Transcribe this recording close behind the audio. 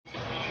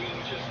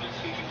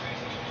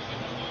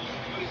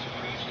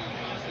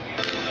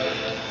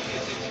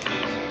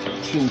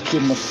True to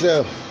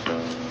myself.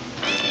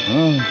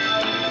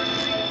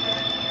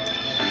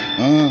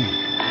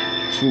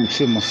 True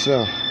to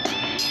myself.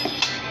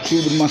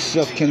 True to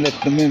myself, can't let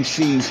them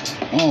MCs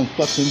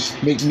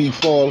fucking make me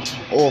fall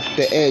off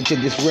the edge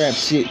of this rap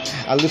shit.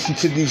 I listen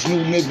to these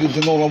new niggas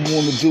and all I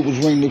wanna do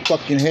is ring their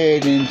fucking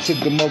head into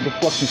the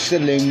motherfucking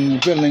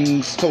ceiling.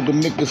 Villains told them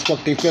niggas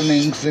fuck their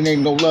feelings and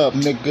ain't no love,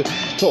 nigga.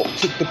 Talk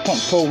to the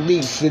punk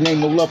police and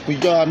ain't no love for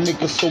y'all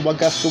niggas, so I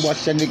got to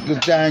watch that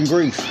niggas die in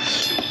Greece.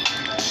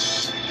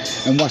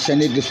 And watch that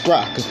niggas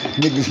rock.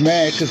 Niggas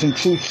mad cause I'm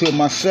true to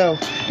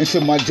myself and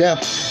to my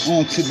death.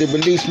 On to the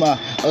release my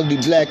ugly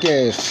black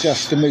ass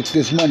just to make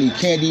this money.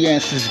 Candy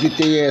answers get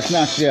their ass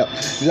knocked up,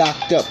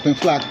 locked up and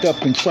flocked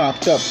up and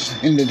chopped up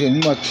in the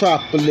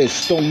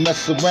metropolis. Don't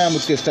mess around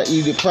with this, I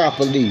eat it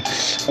properly.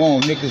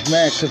 Niggas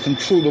mad cause I'm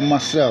true to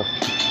myself.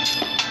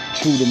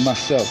 True to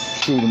myself,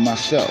 true to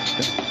myself.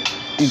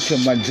 Into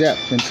my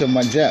depth, into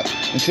my depth,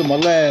 into my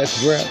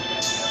last breath.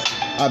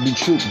 I be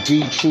true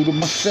to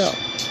myself.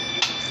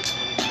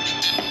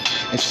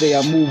 And say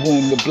I move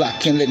on the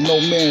block, can't let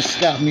no man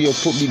stop me or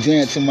put me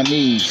down to my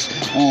knees.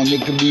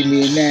 Nigga, leave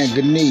me in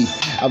agony.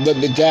 I'd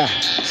rather die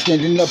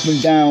standing up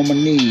and down on my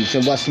knees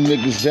and watch some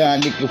niggas die.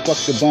 Nigga, fuck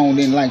the bone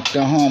in like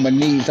the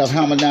harmonies. I've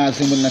harmonized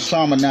them when I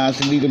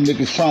traumatize and leave them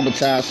niggas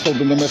traumatized. Told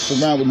them to mess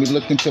around with me,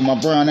 look into my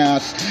brown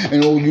eyes,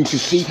 and all you can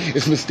see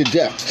is Mr.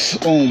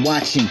 Death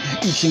watching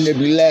each and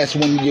every last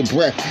one of your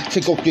breath.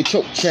 Take off your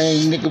choke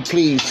chain, nigga,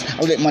 please.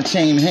 I let my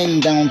chain hang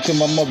down to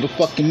my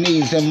motherfucking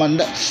knees and my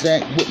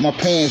nutsack with my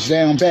pants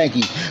down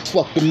baggy.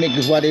 Fuck them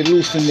niggas while they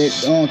loosen it,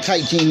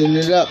 tight jeaning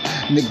it up.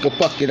 Nigga,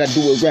 fuck it, I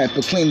do it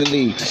rapid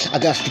cleanly. I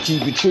got to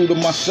keep it true to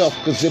myself,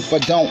 cause if I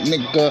don't,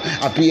 nigga,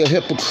 I be a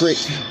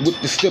hypocrite with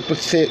the slipper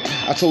tit.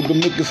 I told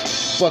them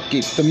niggas, fuck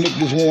it, them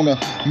niggas wanna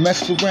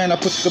mess around. I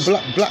put the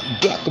block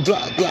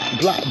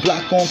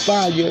on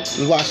fire.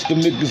 Watch them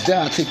niggas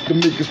die, take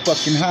them niggas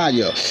fucking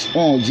higher.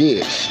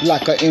 Yeah,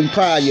 like an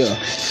empire,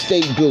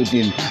 state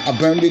building. I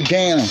burned it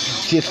down,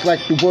 just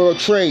like the World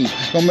Trade.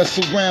 Don't mess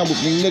around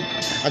with me,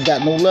 nigga. I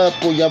got no love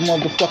for y'all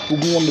motherfucker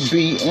wanna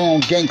be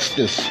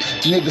gangsters.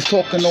 Niggas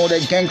talking all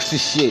that gangster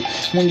shit.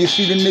 When you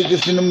see the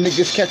niggas and them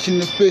niggas catching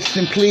the fish,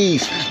 and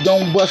please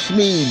don't bust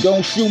me,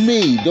 don't shoot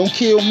me, don't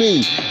kill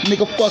me,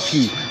 nigga, fuck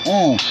you.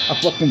 I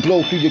fucking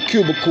blow through your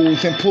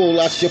cubicles and pull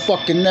out your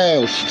fucking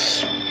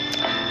nails.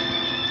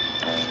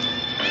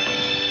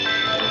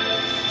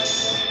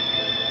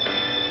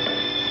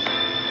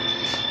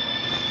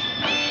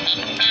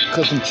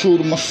 Cause I'm true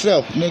to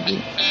myself,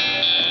 nigga.